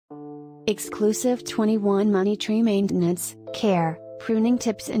Exclusive 21 money tree maintenance, care, pruning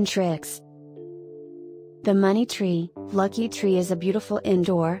tips and tricks. The money tree, lucky tree, is a beautiful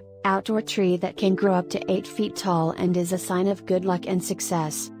indoor, outdoor tree that can grow up to 8 feet tall and is a sign of good luck and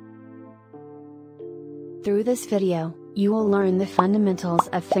success. Through this video, you will learn the fundamentals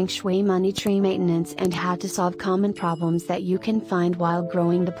of Feng Shui money tree maintenance and how to solve common problems that you can find while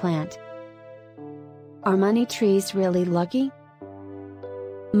growing the plant. Are money trees really lucky?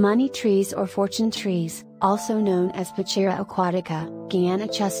 Money trees or fortune trees, also known as Pachira Aquatica, Guyana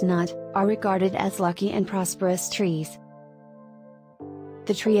chestnut, are regarded as lucky and prosperous trees.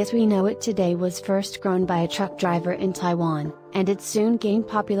 The tree as we know it today was first grown by a truck driver in Taiwan, and it soon gained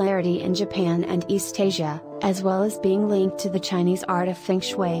popularity in Japan and East Asia, as well as being linked to the Chinese art of Feng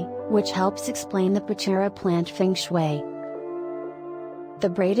Shui, which helps explain the Pachira plant Feng Shui. The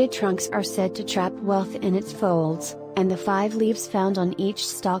braided trunks are said to trap wealth in its folds, and the 5 leaves found on each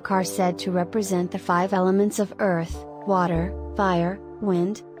stalk are said to represent the 5 elements of earth, water, fire,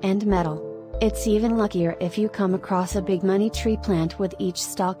 wind, and metal. It's even luckier if you come across a big money tree plant with each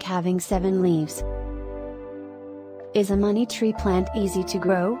stalk having 7 leaves. Is a money tree plant easy to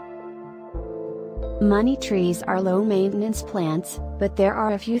grow? Money trees are low maintenance plants, but there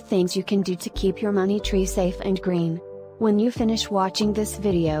are a few things you can do to keep your money tree safe and green. When you finish watching this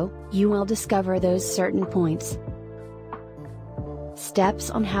video, you will discover those certain points. Steps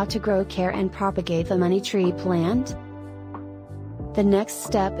on how to grow, care and propagate the money tree plant. The next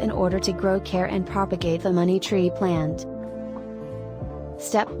step in order to grow, care and propagate the money tree plant.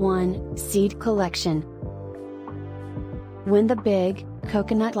 Step 1, Seed collection. When the big,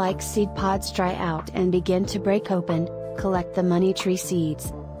 coconut-like seed pods dry out and begin to break open, collect the money tree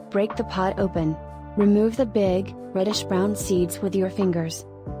seeds. Break the pod open. Remove the big, reddish-brown seeds with your fingers.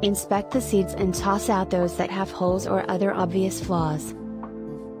 Inspect the seeds and toss out those that have holes or other obvious flaws.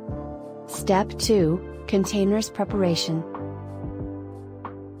 Step 2, Containers preparation.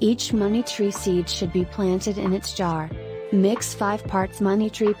 Each money tree seed should be planted in its jar. Mix 5 parts money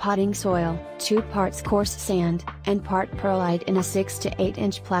tree potting soil, 2 parts coarse sand, and part perlite in a 6 to 8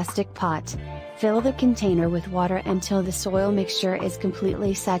 inch plastic pot. Fill the container with water until the soil mixture is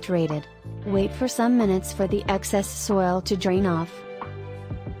completely saturated. Wait for some minutes for the excess soil to drain off.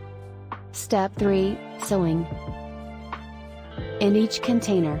 Step 3, Sowing. In each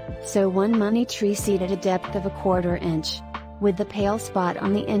container, sow 1 money tree seed at a depth of 1/4 inch. With the pale spot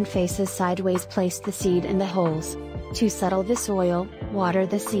on the end faces sideways, place the seed in the holes. To settle the soil, water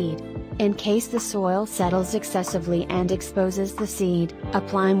the seed. In case the soil settles excessively and exposes the seed,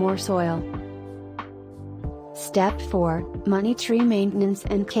 apply more soil. Step 4, Money tree maintenance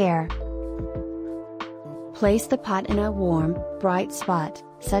and care. Place the pot in a warm, bright spot,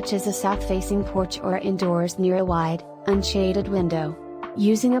 such as a south-facing porch or indoors near a wide, unshaded window.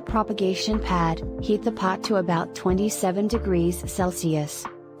 Using a propagation pad, heat the pot to about 27 degrees Celsius.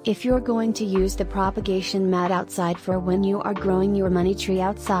 If you're going to use the propagation mat outside for when you are growing your money tree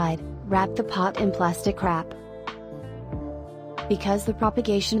outside, wrap the pot in plastic wrap. Because the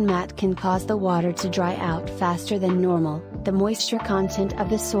propagation mat can cause the water to dry out faster than normal, the moisture content of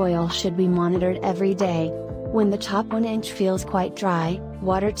the soil should be monitored every day. When the top 1 inch feels quite dry,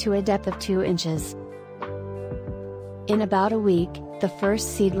 water to a depth of 2 inches. In about a week, the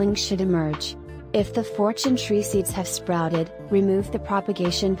first seedling should emerge. If the fortune tree seeds have sprouted, remove the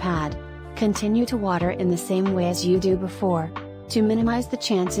propagation pad. Continue to water in the same way as you do before. To minimize the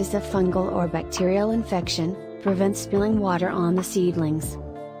chances of fungal or bacterial infection, prevent spilling water on the seedlings.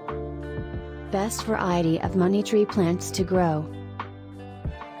 Best variety of money tree plants to grow.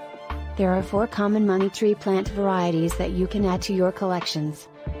 There are 4 common money tree plant varieties that you can add to your collections.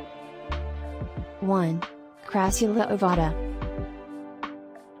 1. Crassula ovata.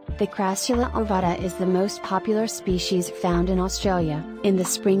 The Crassula ovata is the most popular species found in Australia. In the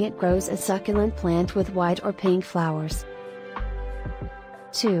spring it grows a succulent plant with white or pink flowers.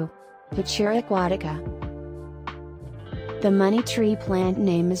 2. Pachira aquatica. The money tree plant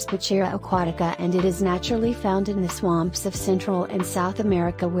name is Pachira aquatica and it is naturally found in the swamps of Central and South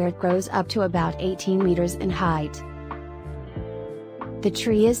America, where it grows up to about 18 meters in height. The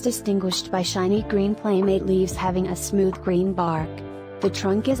tree is distinguished by shiny green playmate leaves having a smooth green bark. The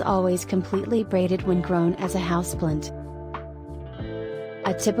trunk is always completely braided when grown as a houseplant.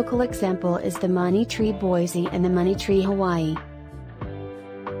 A typical example is the money tree Boise and the money tree Hawaii.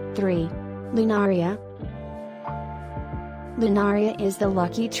 3. Lunaria. Lunaria is the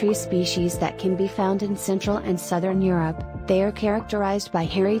lucky tree species that can be found in Central and Southern Europe. They are characterized by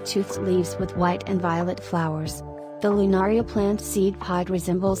hairy toothed leaves with white and violet flowers. The Lunaria plant seed pod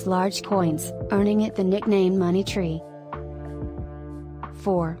resembles large coins, earning it the nickname money tree.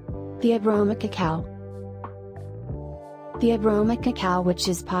 4. The aroma cacao. The aroma cacao, which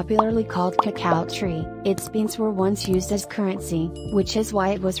is popularly called cacao tree, its beans were once used as currency, which is why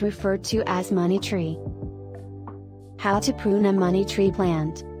it was referred to as money tree. How to prune a money tree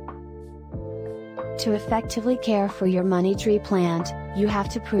plant. To effectively care for your money tree plant, you have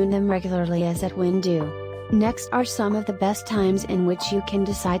to prune them regularly as at when due. Next are some of the best times in which you can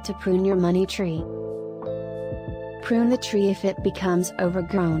decide to prune your money tree. Prune the tree if it becomes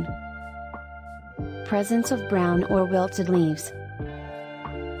overgrown. Presence of brown or wilted leaves.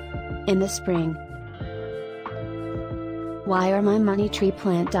 In the spring. Why are my money tree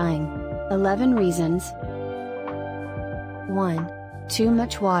plant dying? 11 reasons. 1. Too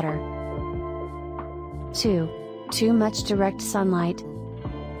much water. 2. Too much direct sunlight.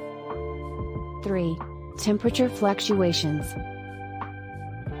 3. Temperature fluctuations.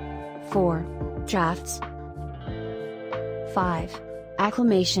 4. Drafts. 5.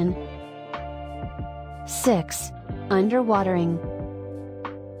 Acclimation. 6. Underwatering.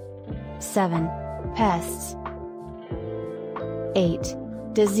 7. Pests. 8.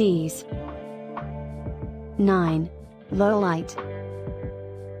 Disease. 9. Low light.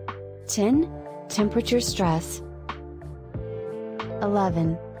 10. Temperature stress.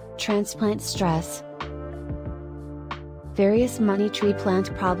 11. Transplant stress. Various money tree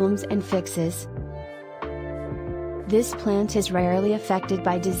plant problems and fixes. This plant is rarely affected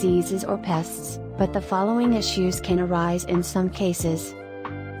by diseases or pests, but the following issues can arise in some cases.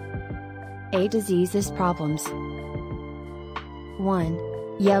 A. Diseases problems. 1.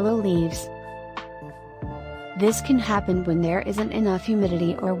 Yellow leaves. This can happen when there isn't enough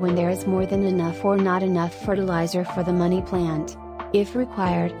humidity or when there is more than enough or not enough fertilizer for the money plant. If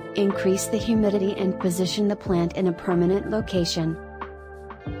required, increase the humidity and position the plant in a permanent location.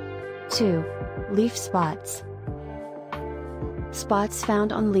 2. Leaf spots. Spots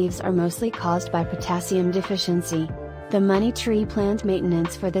found on leaves are mostly caused by potassium deficiency. The money tree plant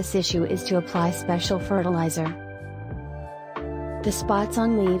maintenance for this issue is to apply special fertilizer. The spots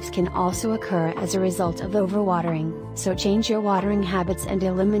on leaves can also occur as a result of overwatering, so change your watering habits and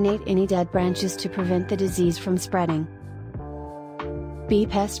eliminate any dead branches to prevent the disease from spreading. B.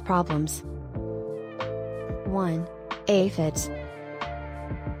 Pest problems. 1. Aphids.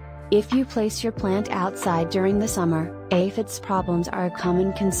 If you place your plant outside during the summer, aphids problems are a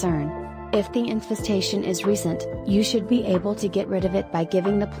common concern. If the infestation is recent, you should be able to get rid of it by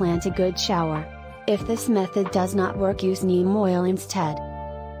giving the plant a good shower. If this method does not work, use neem oil instead.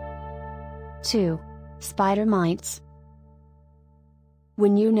 2. Spider mites.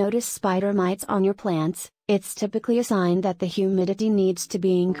 When you notice spider mites on your plants, it's typically a sign that the humidity needs to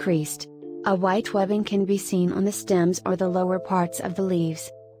be increased. A white webbing can be seen on the stems or the lower parts of the leaves.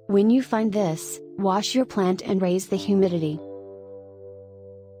 When you find this, wash your plant and raise the humidity.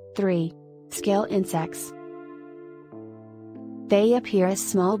 3. Scale insects. They appear as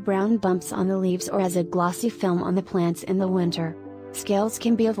small brown bumps on the leaves or as a glossy film on the plants in the winter. Scales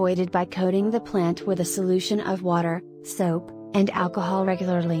can be avoided by coating the plant with a solution of water, soap, and alcohol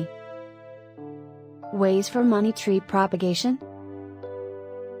regularly. Ways for money tree propagation.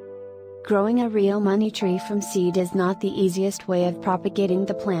 Growing a real money tree from seed is not the easiest way of propagating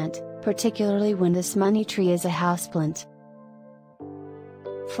the plant, particularly when this money tree is a houseplant.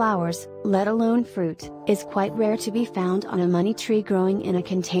 Flowers, let alone fruit, is quite rare to be found on a money tree growing in a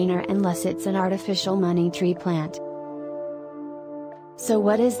container unless it's an artificial money tree plant. So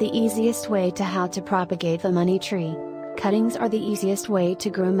what is the easiest way to how to propagate the money tree? Cuttings are the easiest way to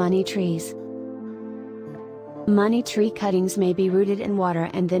grow money trees. Money tree cuttings may be rooted in water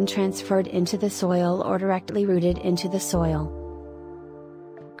and then transferred into the soil or directly rooted into the soil.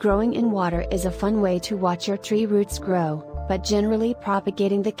 Growing in water is a fun way to watch your tree roots grow, but generally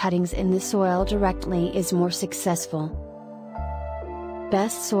propagating the cuttings in the soil directly is more successful.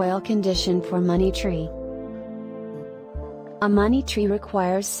 Best soil condition for money tree. A money tree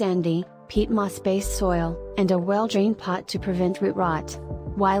requires sandy, peat moss-based soil, and a well-drained pot to prevent root rot,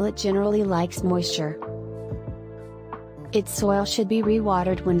 while it generally likes moisture. Its soil should be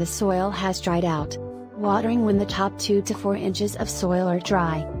re-watered when the soil has dried out. Watering when the top 2 to 4 inches of soil are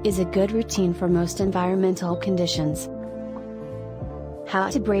dry, is a good routine for most environmental conditions. How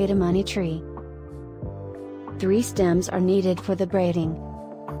to braid a money tree. 3 stems are needed for the braiding.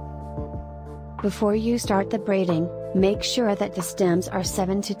 Before you start the braiding, make sure that the stems are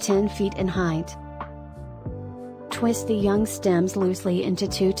 7 to 10 feet in height. Twist the young stems loosely into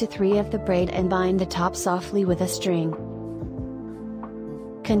 2 to 3 of the braid and bind the top softly with a string.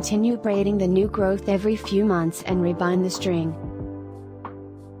 Continue braiding the new growth every few months and rebind the string.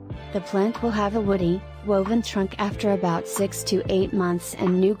 The plant will have a woody, woven trunk after about 6 to 8 months,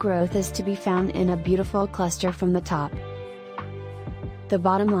 and new growth is to be found in a beautiful cluster from the top. The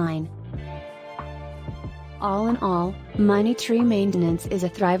bottom line. All in all, money tree maintenance is a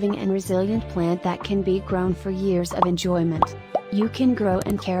thriving and resilient plant that can be grown for years of enjoyment. You can grow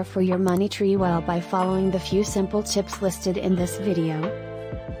and care for your money tree well by following the few simple tips listed in this video.